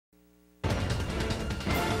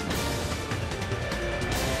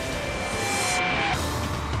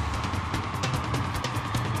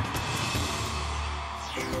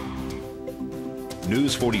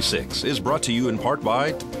News 46 is brought to you in part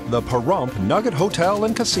by the Pahrump Nugget Hotel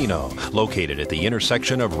and Casino, located at the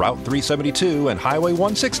intersection of Route 372 and Highway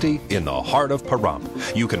 160 in the heart of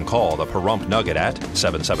Pahrump. You can call the Pahrump Nugget at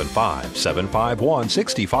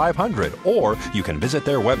 775-751-6500, or you can visit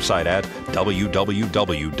their website at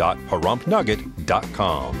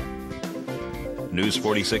www.pahrumpnugget.com. News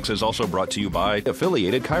 46 is also brought to you by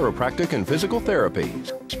Affiliated Chiropractic and Physical Therapy,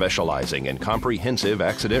 specializing in comprehensive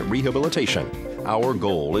accident rehabilitation. Our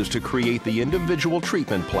goal is to create the individual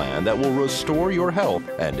treatment plan that will restore your health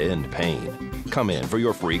and end pain. Come in for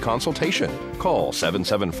your free consultation. Call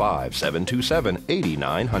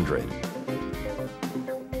 775-727-8900.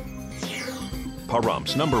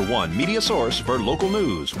 Pahrump's #1 media source for local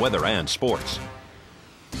news, weather, and sports.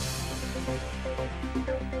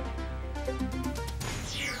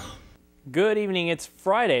 Good evening. It's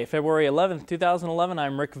Friday, February 11th, 2011.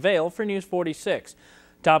 I'm Rick Vale for News 46.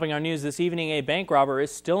 Topping our news this evening, a bank robber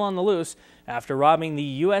is still on the loose after robbing the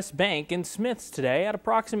U.S. Bank in Smiths today at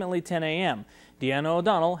approximately 10 a.m. Deanna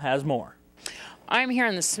O'Donnell has more. I'm here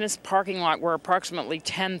in the Smiths parking lot where approximately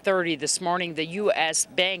 10:30 this morning the U.S.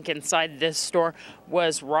 Bank inside this store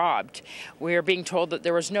was robbed. We are being told that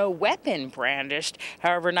there was no weapon brandished.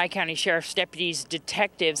 However, Nye County Sheriff's deputies,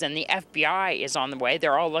 detectives, and the FBI is on the way.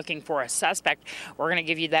 They're all looking for a suspect. We're going to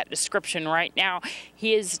give you that description right now.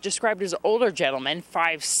 He is described as an older gentleman,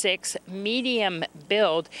 5'6", medium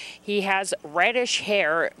build. He has reddish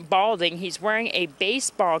hair, balding. He's wearing a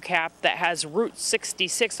baseball cap that has Route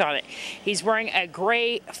 66 on it. He's wearing a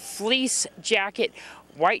gray fleece jacket,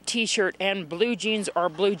 white t-shirt, and blue jeans or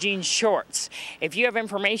blue jeans shorts. If you have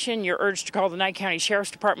information, you're urged to call the Nye County Sheriff's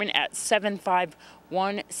Department at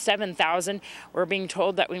 751-7000. We're being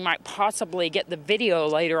told that we might possibly get the video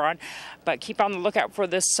later on, but keep on the lookout for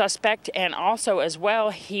this suspect. And also as well,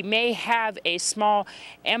 he may have a small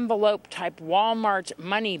envelope type Walmart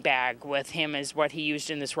money bag with him, is what he used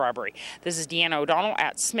in this robbery. This is Deanna O'Donnell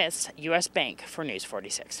at Smith's U.S. Bank for News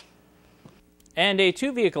 46. And a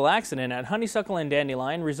two-vehicle accident at Honeysuckle and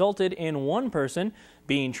Dandelion resulted in one person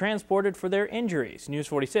being transported for their injuries. News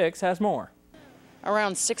 46 has more.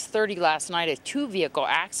 Around 6:30 last night, a two-vehicle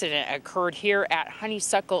accident occurred here at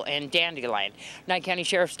Honeysuckle and Dandelion. Nye County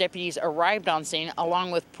Sheriff's deputies arrived on scene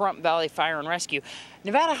along with Pahrump Valley Fire and Rescue.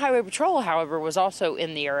 Nevada Highway Patrol, however, was also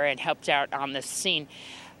in the area and helped out on this scene.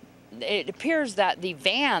 It appears that the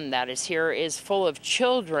van that is here is full of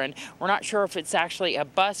children. We're not sure if it's actually a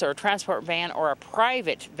bus or a transport van or a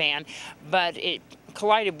private van, but it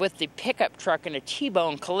collided with the pickup truck in a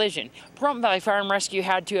T-bone collision. Pahrump Valley Fire and Rescue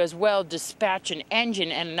had to as well dispatch an engine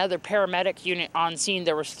and another paramedic unit on scene.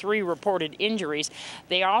 There was 3 reported injuries.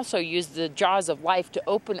 They also used the jaws of life to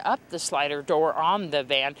open up the slider door on the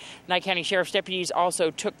van. Nye County Sheriff's deputies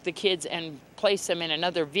also took the kids and placed them in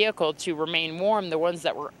another vehicle to remain warm, the ones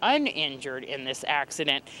that were uninjured in this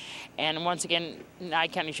accident. And once again, Nye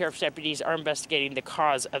County Sheriff's deputies are investigating the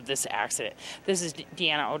cause of this accident. This is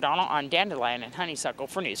Deanna O'Donnell on Dandelion and Honeysuckle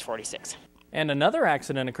for News 46. And another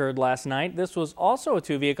accident occurred last night. This was also a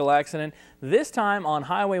two-vehicle accident, this time on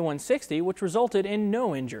Highway 160, which resulted in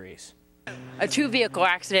no injuries. A two-vehicle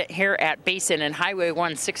accident here at Basin and Highway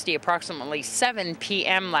 160 approximately 7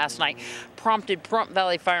 p.m. last night prompted Pahrump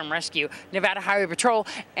Valley Fire and Rescue, Nevada Highway Patrol,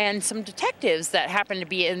 and some detectives that happened to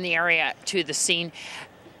be in the area to the scene.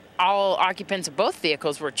 All occupants of both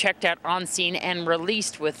vehicles were checked out on scene and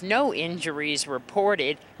released with no injuries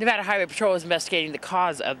reported. Nevada Highway Patrol is investigating the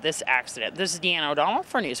cause of this accident. This is Deanna O'Donnell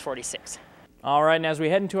for News 46. All right, and as we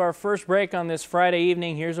head into our first break on this Friday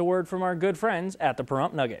evening, here's a word from our good friends at the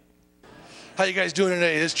Pahrump Nugget. How you guys doing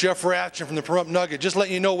today? This is Jeff Ratchin from the Pahrump Nugget. Just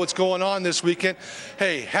letting you know what's going on this weekend.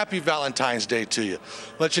 Hey, happy Valentine's Day to you.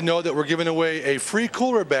 Let you know that we're giving away a free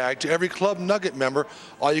cooler bag to every Club Nugget member.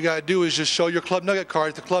 All you got to do is just show your Club Nugget card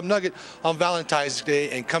at the Club Nugget on Valentine's Day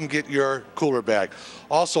and come get your cooler bag.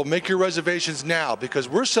 Also, make your reservations now because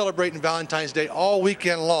we're celebrating Valentine's Day all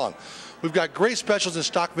weekend long. We've got great specials in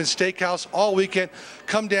Stockman Steakhouse all weekend.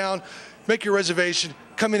 Come down, make your reservation,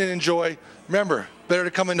 come in and enjoy. Remember, better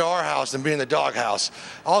to come into our house than be in the doghouse.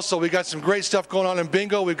 Also, we got some great stuff going on in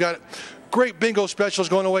bingo. We've got great bingo specials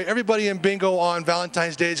going away. Everybody in bingo on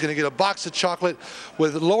Valentine's Day is going to get a box of chocolate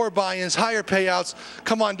with lower buy-ins, higher payouts.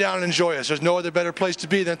 Come on down and enjoy us. There's no other better place to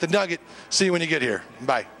be than at the Nugget. See you when you get here.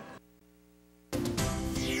 Bye.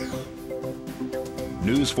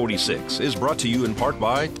 News 46 is brought to you in part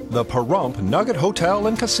by the Pahrump Nugget Hotel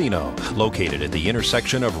and Casino, located at the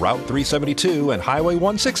intersection of Route 372 and Highway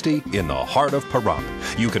 160 in the heart of Pahrump.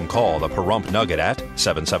 You can call the Pahrump Nugget at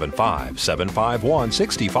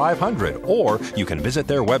 775-751-6500, or you can visit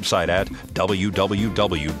their website at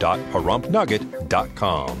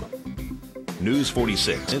www.pahrumpnugget.com. News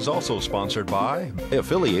 46 is also sponsored by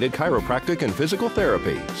Affiliated Chiropractic and Physical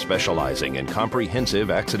Therapy, specializing in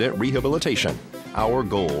comprehensive accident rehabilitation. Our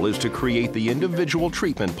goal is to create the individual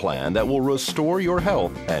treatment plan that will restore your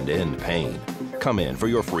health and end pain. Come in for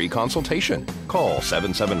your free consultation. Call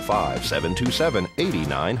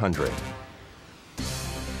 775-727-8900.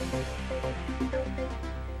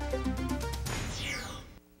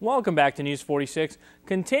 Welcome back to News 46.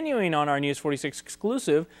 Continuing on our News 46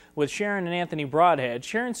 exclusive with Sharon and Anthony Broadhead,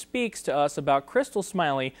 Sharon speaks to us about Crystal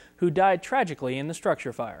Smiley, who died tragically in the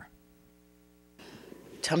structure fire.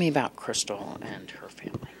 Tell me about Crystal and her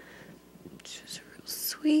family. She was a real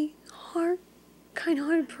sweet,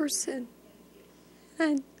 kind-hearted person.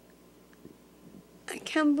 And I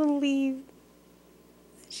can't believe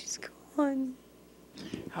that she's gone.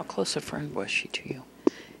 How close a friend was she to you?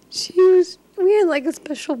 We had like a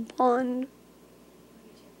special bond.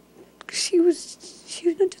 She was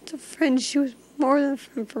not just a friend, she was more than a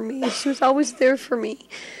friend for me. She was always there for me.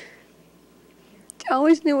 She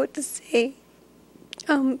always knew what to say.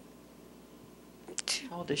 How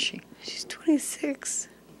old is she? She's 26.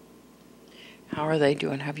 How are they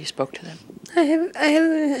doing? Have you spoke to them? I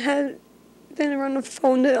haven't been around the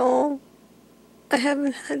phone at all. I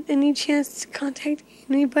haven't had any chance to contact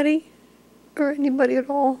anybody or anybody at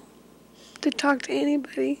all, to talk to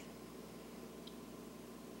anybody.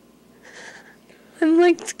 I'm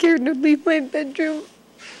like scared to leave my bedroom.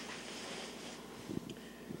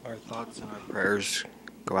 Our thoughts and our prayers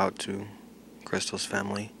go out to Crystal's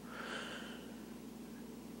family.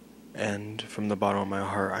 And from the bottom of my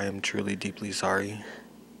heart, I am truly deeply sorry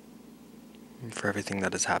for everything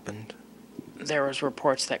that has happened. There was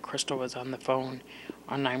reports that Crystal was on the phone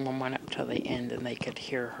on 911 up till the end and they could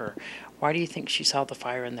hear her. Why do you think she saw the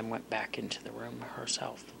fire and then went back into the room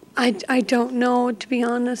herself? I don't know, to be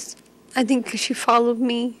honest. I think 'cause she followed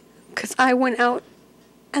me, because I went out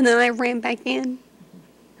and then I ran back in.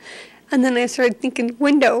 And then I started thinking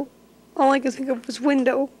window. All I could think of was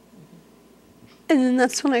window. And then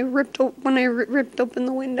that's when I ripped open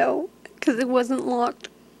the window, because it wasn't locked.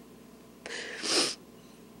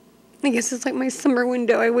 I guess it's like my summer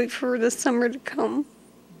window. I wait for the summer to come.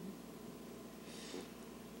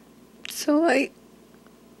 So I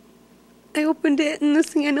opened it, and this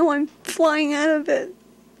thing, I know I'm flying out of it.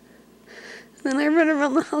 And then I run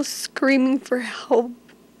around the house screaming for help.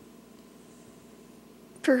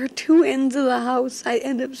 For 2 ends of the house, I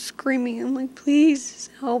end up screaming. I'm like,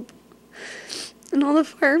 please help. And all the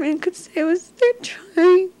firemen could say was, they're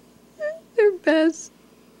trying their best.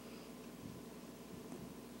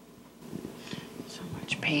 So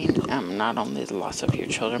much pain, not only the loss of your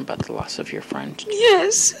children, but the loss of your friend.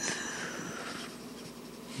 Yes.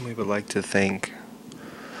 We would like to thank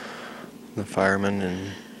the firemen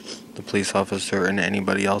and the police officer and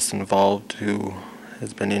anybody else involved who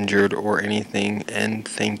has been injured or anything, and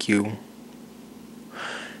thank you.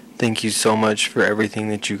 Thank you so much for everything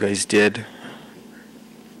that you guys did.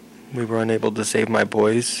 We were unable to save my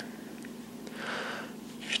boys,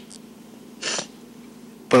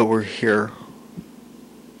 but we're here,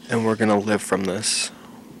 and we're gonna live from this.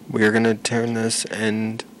 We are gonna turn this,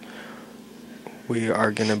 and we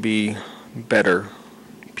are gonna be better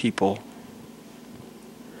people.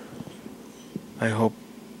 I hope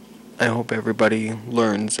everybody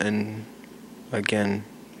learns, and again,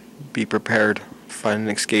 be prepared, find an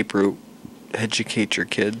escape route, educate your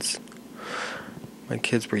kids. My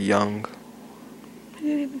kids were young,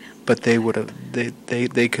 but they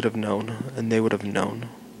could have known, and they would have known.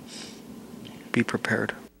 Be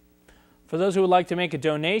prepared. For those who would like to make a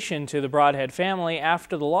donation to the Broadhead family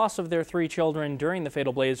after the loss of their 3 children during the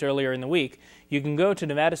fatal blaze earlier in the week, you can go to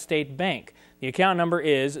Nevada State Bank. The account number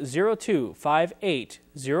is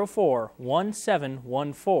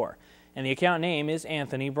 0258041714, and the account name is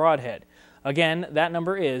Anthony Broadhead. Again, that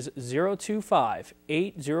number is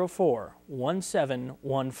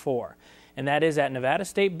 0258041714, and that is at Nevada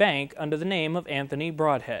State Bank under the name of Anthony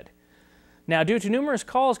Broadhead. Now, due to numerous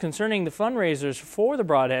calls concerning the fundraisers for the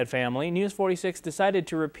Broadhead family, News 46 decided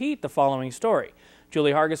to repeat the following story.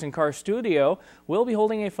 Julie Hargis and Car Studio will be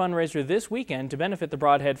holding a fundraiser this weekend to benefit the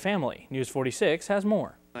Broadhead family. News 46 has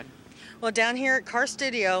more. Well, down here at Car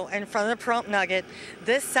Studio in front of the Prompt Nugget,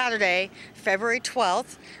 this Saturday, February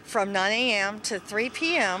 12th, from 9 a.m. to 3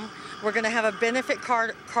 p.m., we're going to have a benefit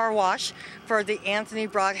car wash for the Anthony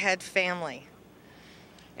Broadhead family.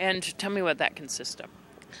 And tell me what that consists of.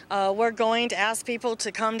 We're going to ask people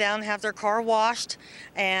to come down and have their car washed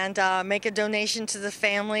and make a donation to the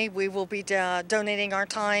family. We will be donating our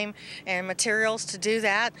time and materials to do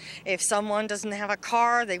that. If someone doesn't have a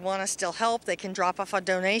car, they want to still help, they can drop off a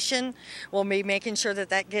donation. We'll be making sure that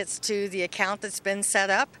that gets to the account that's been set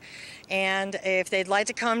up. And if they'd like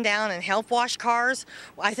to come down and help wash cars,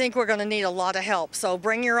 I think we're going to need a lot of help. So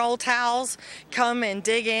bring your old towels, come and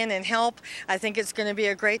dig in and help. I think it's going to be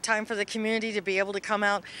a great time for the community to be able to come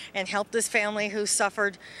out and help this family who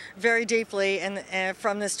suffered very deeply and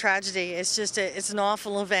from this tragedy. It's just it's an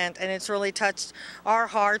awful event, and it's really touched our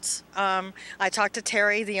hearts. I talked to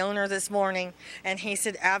Terry, the owner, this morning, and he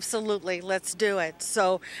said, absolutely, let's do it.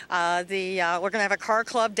 So we're going to have a car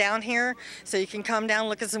club down here, so you can come down,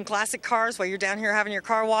 look at some classic cars while you're down here having your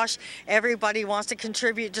car wash. Everybody wants to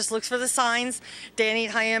contribute, just looks for the signs. Danny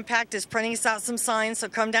at High Impact is printing us out some signs, so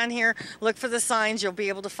come down here, look for the signs, you'll be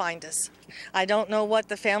able to find us. I don't know what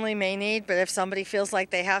the family may need, but if somebody feels like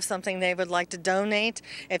they have something they would like to donate,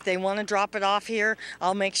 if they want to drop it off here,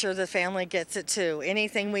 I'll make sure the family gets it too.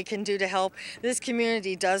 Anything we can do to help. This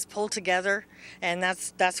community does pull together, and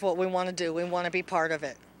that's what we want to do. We want to be part of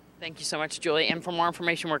it. Thank you so much, Julie. And for more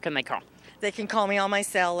information, where can they call? They can call me on my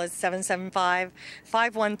cell at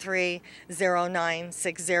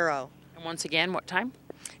 775-513-0960. And once again, what time?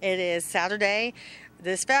 It is Saturday,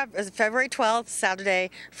 February 12th, Saturday,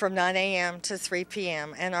 from 9 a.m. to 3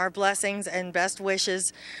 p.m. And our blessings and best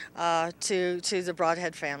wishes to the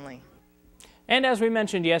Broadhead family. And as we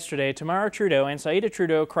mentioned yesterday, Tamara Trudeau and Saida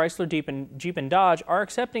Trudeau Chrysler Jeep and Dodge are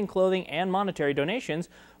accepting clothing and monetary donations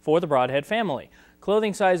for the Broadhead family.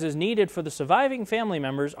 Clothing sizes needed for the surviving family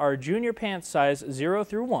members are junior pants size 0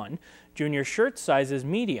 through 1, junior shirt sizes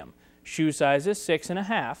medium, shoe sizes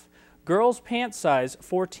 6.5, girls pants size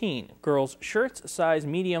 14, girls shirts size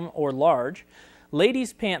medium or large,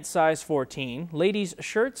 ladies pants size 14, ladies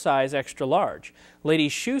shirt size extra large,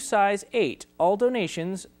 ladies shoe size 8. All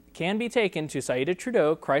donations can be taken to Saida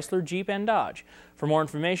Trudeau Chrysler Jeep and Dodge. For more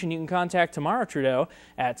information, you can contact Tamara Trudeau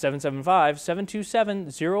at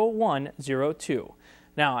 775-727-0102.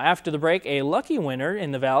 Now, after the break, a lucky winner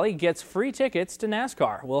in the Valley gets free tickets to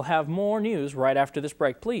NASCAR. We'll have more news right after this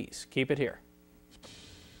break. Please keep it here.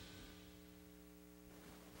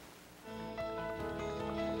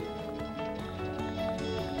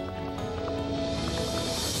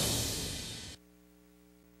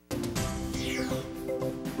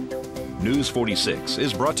 News 46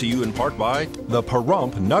 is brought to you in part by the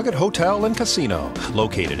Pahrump Nugget Hotel and Casino,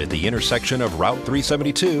 located at the intersection of Route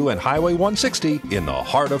 372 and Highway 160 in the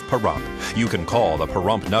heart of Pahrump. You can call the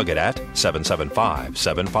Pahrump Nugget at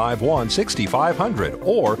 775-751-6500,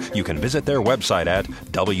 or you can visit their website at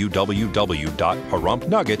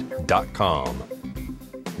www.parumpnugget.com.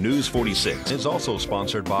 News 46 is also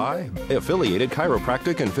sponsored by Affiliated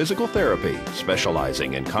Chiropractic and Physical Therapy,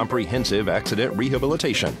 specializing in comprehensive accident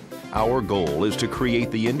rehabilitation. Our goal is to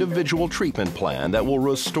create the individual treatment plan that will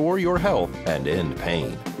restore your health and end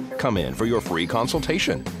pain. Come in for your free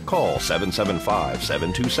consultation. Call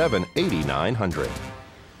 775-727-8900.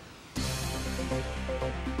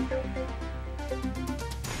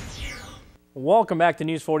 Welcome back to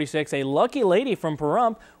News 46. A lucky lady from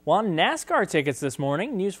Pahrump won NASCAR tickets this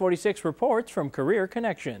morning. News 46 reports from Career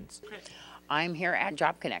Connections. I'm here at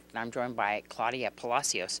Job Connect, and I'm joined by Claudia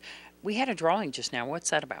Palacios. We had a drawing just now. What's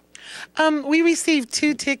that about? We received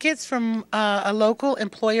 2 tickets from a local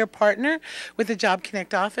employer partner with the Job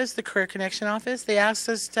Connect office, the Career Connection office. They asked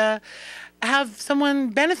us to have someone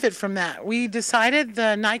benefit from that. We decided,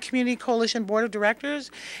 the Nye Community Coalition Board of Directors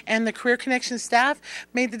and the Career Connection staff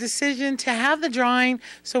made the decision to have the drawing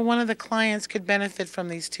so one of the clients could benefit from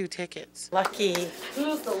these 2 tickets. Lucky.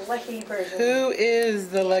 Who's the lucky person? Who is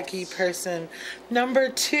the lucky person? Number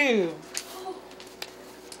 2.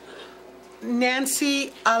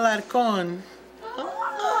 Nancy Alarcon.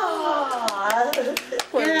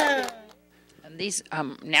 Yeah. And these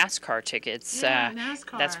NASCAR tickets,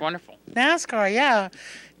 NASCAR. That's wonderful. NASCAR, yeah.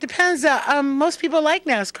 Depends. Most people like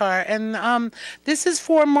NASCAR. And this is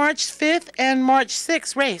for March 5th and March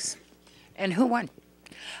 6th race. And who won?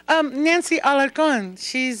 Nancy Alarcon.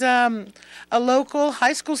 She's a local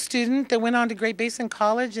high school student that went on to Great Basin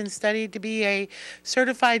College and studied to be a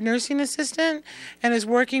certified nursing assistant and is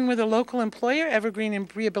working with a local employer, Evergreen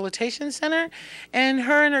Rehabilitation Center. And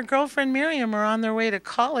her and her girlfriend Miriam are on their way to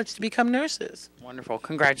college to become nurses. Wonderful.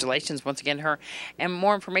 Congratulations once again to her. And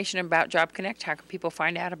more information about Job Connect, how can people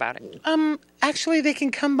find out about it? Actually, they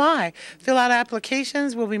can come by, fill out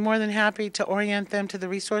applications. We'll be more than happy to orient them to the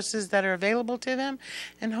resources that are available to them,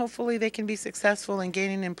 and hopefully they can be successful in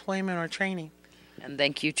gaining employment or training. And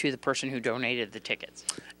thank you to the person who donated the tickets.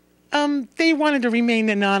 They wanted to remain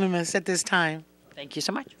anonymous at this time. Thank you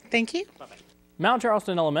so much. Thank you. Bye-bye. Mount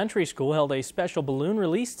Charleston Elementary School held a special balloon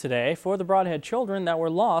release today for the Broadhead children that were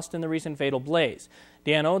lost in the recent fatal blaze.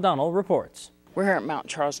 Deanna O'Donnell reports. We're here at Mount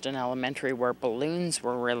Charleston Elementary where balloons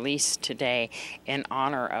were released today in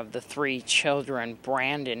honor of the 3 children,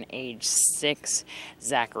 Brandon, age 6,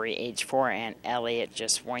 Zachary, age 4, and Elliot,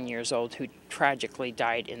 just 1 year old, who tragically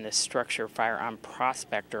died in the structure fire on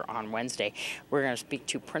Prospector on Wednesday. We're going to speak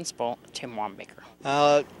to Principal Tim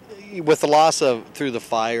Wambaker. With the loss through the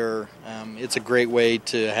fire, it's a great way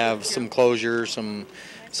to have some closure, some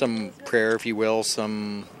prayer, if you will,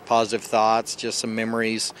 some positive thoughts, just some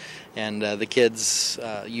memories, and the kids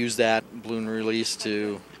use that balloon release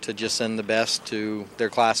to just send the best to their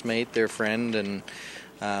classmate, their friend,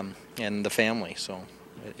 and the family. So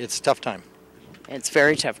it's a tough time. It's a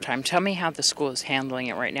very tough time. Tell me how the school is handling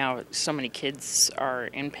it right now. So many kids are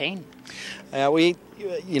in pain. We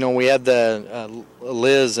had the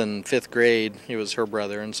Liz in 5th grade. He was her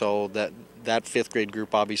brother, and so that 5th grade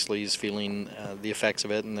group obviously is feeling the effects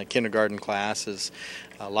of it. And the kindergarten class is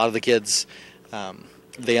a lot of the kids.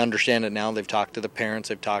 They understand it now. They've talked to the parents.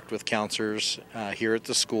 They've talked with counselors here at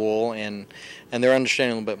the school, and they're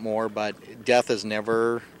understanding a little bit more. But death is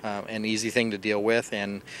never an easy thing to deal with.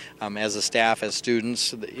 And as a staff, as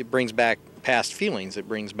students, it brings back past feelings. It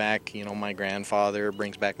brings back, my grandfather. It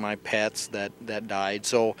brings back my pets that died.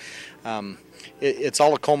 So it's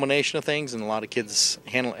all a culmination of things, and a lot of kids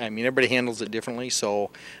everybody handles it differently.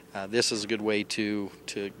 So this is a good way to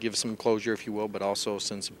give some closure, if you will, but also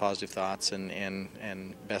send some positive thoughts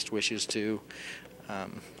and best wishes to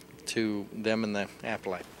them in the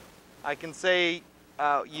afterlife. I can say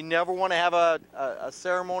you never want to have a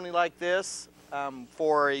ceremony like this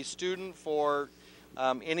for a student, for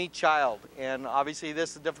any child, and obviously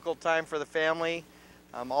this is a difficult time for the family,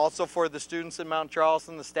 also for the students in Mount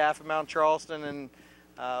Charleston, the staff at Mount Charleston, and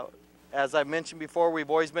as I mentioned before, we've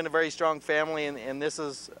always been a very strong family, and this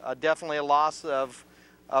is definitely a loss of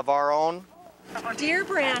our own. Dear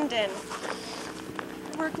Brandon,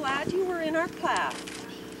 we're glad you were in our class.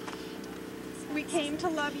 We came to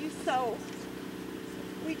love you so.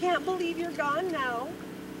 We can't believe you're gone now.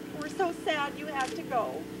 We're so sad you had to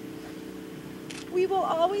go. We will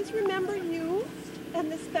always remember you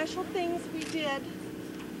and the special things we did.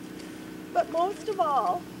 But most of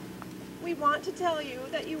all, we want to tell you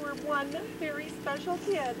that you were one very special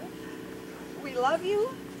kid. We love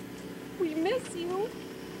you. We miss you.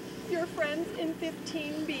 Your friends in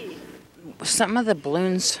 15B. Some of the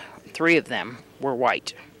balloons, 3 of them, were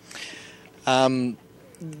white.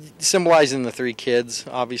 Symbolizing the 3 kids,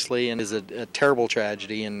 obviously, and is a terrible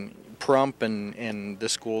tragedy. And Prump and the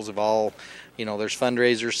schools have all, there's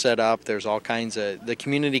fundraisers set up. There's all kinds of, the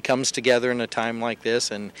community comes together in a time like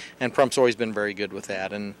this, and Prump's always been very good with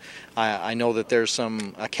that. And I know that there's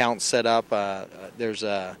some accounts set up. There's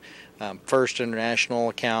a First International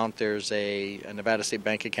account, there's a Nevada State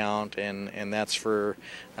Bank account, and that's for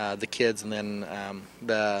the kids, and then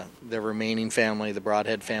the remaining family, the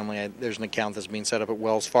Broadhead family, there's an account that's being set up at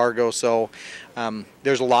Wells Fargo. So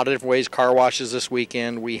there's a lot of different ways. Car washes this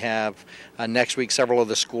weekend. We have next week several of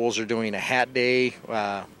the schools are doing a hat day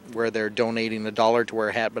where they're donating $1 to wear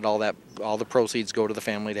a hat, but all the proceeds go to the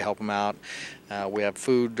family to help them out. We have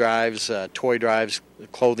food drives, toy drives,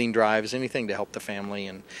 clothing drives, anything to help the family.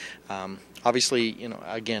 And obviously,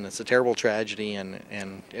 again, it's a terrible tragedy,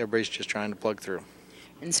 and everybody's just trying to plug through.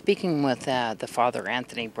 And speaking with the father,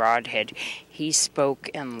 Anthony Broadhead, he spoke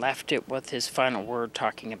and left it with his final word,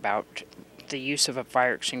 talking about the use of a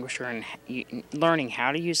fire extinguisher and learning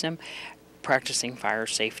how to use them, practicing fire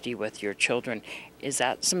safety with your children. Is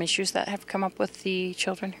that some issues that have come up with the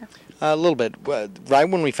children here? A little bit. Right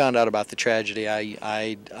when we found out about the tragedy,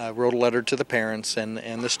 I wrote a letter to the parents and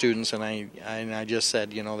the students, and I just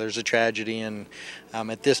said, there's a tragedy, and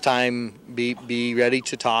at this time, be ready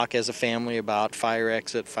to talk as a family about fire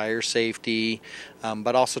exit, fire safety,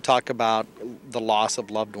 but also talk about the loss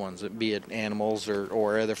of loved ones, be it animals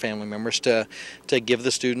or other family members, to give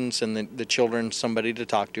the students and the children somebody to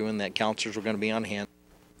talk to, and that counselors were going to be on hand.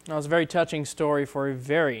 That was a very touching story for a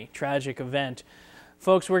very tragic event.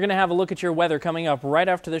 Folks, we're going to have a look at your weather coming up right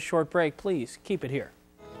after this short break. Please keep it here.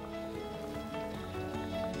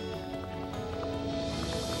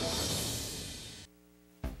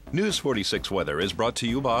 News 46 weather is brought to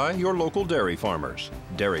you by your local dairy farmers.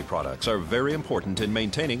 Dairy products are very important in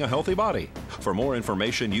maintaining a healthy body. For more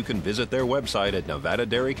information, you can visit their website at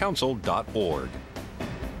nevadadairycouncil.org.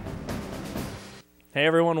 Hey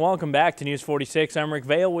everyone, welcome back to News 46. I'm Rick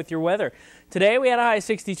Vale with your weather. Today we had a high of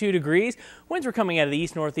 62 degrees. Winds were coming out of the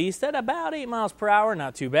east-northeast at about 8 miles per hour,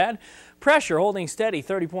 not too bad. Pressure holding steady,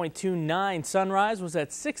 30.29. Sunrise was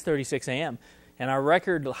at 6:36 a.m. and our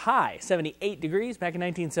record high, 78 degrees back in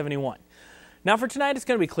 1971. Now for tonight, it's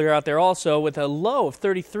going to be clear out there also with a low of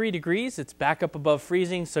 33 degrees. It's back up above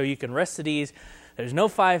freezing, so you can rest at ease. There's no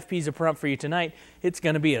 5 Ps of prompt for you tonight. It's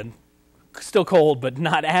going to be still cold, but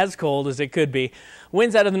not as cold as it could be.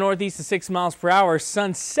 Winds out of the northeast to 6 miles per hour.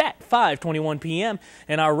 Sunset 5:21 p.m.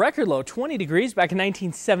 and our record low 20 degrees back in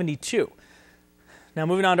 1972. Now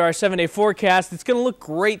moving on to our 7-day forecast. It's going to look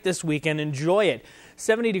great this weekend. Enjoy it.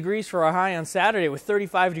 70 degrees for our high on Saturday with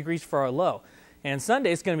 35 degrees for our low. And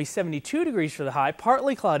Sunday is going to be 72 degrees for the high,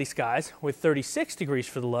 partly cloudy skies with 36 degrees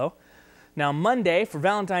for the low. Now Monday, for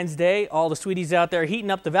Valentine's Day, all the sweeties out there heating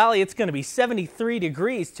up the valley, it's going to be 73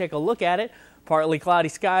 degrees. Take a look at it. Partly cloudy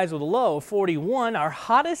skies with a low of 41, our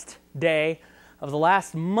hottest day of the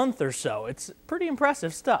last month or so. It's pretty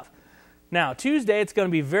impressive stuff. Now Tuesday, it's going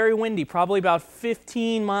to be very windy, probably about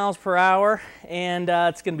 15 miles per hour, and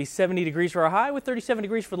it's going to be 70 degrees for our high with 37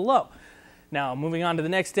 degrees for the low. Now, moving on to the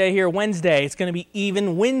next day here, Wednesday, it's going to be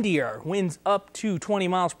even windier. Winds up to 20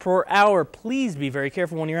 miles per hour. Please be very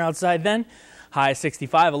careful when you're outside then. High of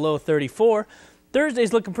 65, a low of 34.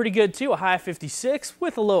 Thursday's looking pretty good too, a high of 56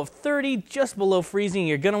 with a low of 30, just below freezing.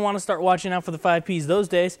 You're going to want to start watching out for the 5 Ps those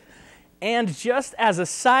days. And just as a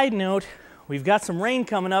side note, we've got some rain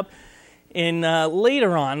coming up in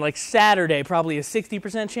later on, like Saturday, probably a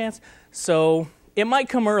 60% chance. So it might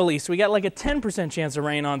come early, so we got like a 10% chance of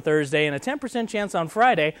rain on Thursday and a 10% chance on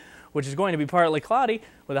Friday, which is going to be partly cloudy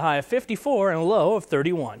with a high of 54 and a low of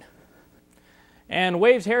 31. And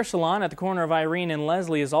Waves Hair Salon at the corner of Irene and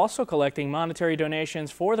Leslie is also collecting monetary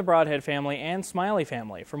donations for the Broadhead family and Smiley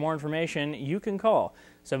family. For more information, you can call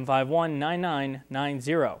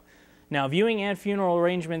 751-9990. Now, viewing and funeral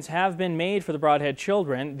arrangements have been made for the Broadhead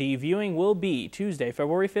children. The viewing will be Tuesday,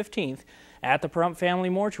 February 15th, at the Pahrump Family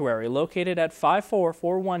Mortuary, located at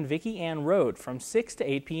 5441 Vicki Ann Road from 6 to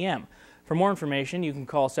 8 p.m. For more information, you can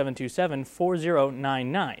call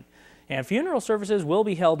 727-4099. And funeral services will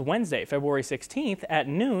be held Wednesday, February 16th at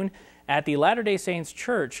noon at the Latter-day Saints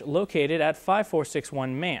Church, located at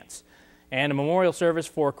 5461 Mance. And a memorial service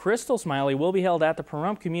for Crystal Smiley will be held at the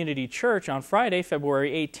Pahrump Community Church on Friday,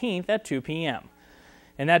 February 18th at 2 p.m.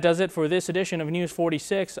 And that does it for this edition of News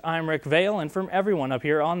 46. I'm Rick Vale, and from everyone up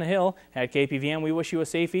here on the Hill at KPVM, we wish you a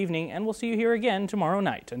safe evening, and we'll see you here again tomorrow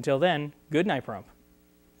night. Until then, good night, Pahrump.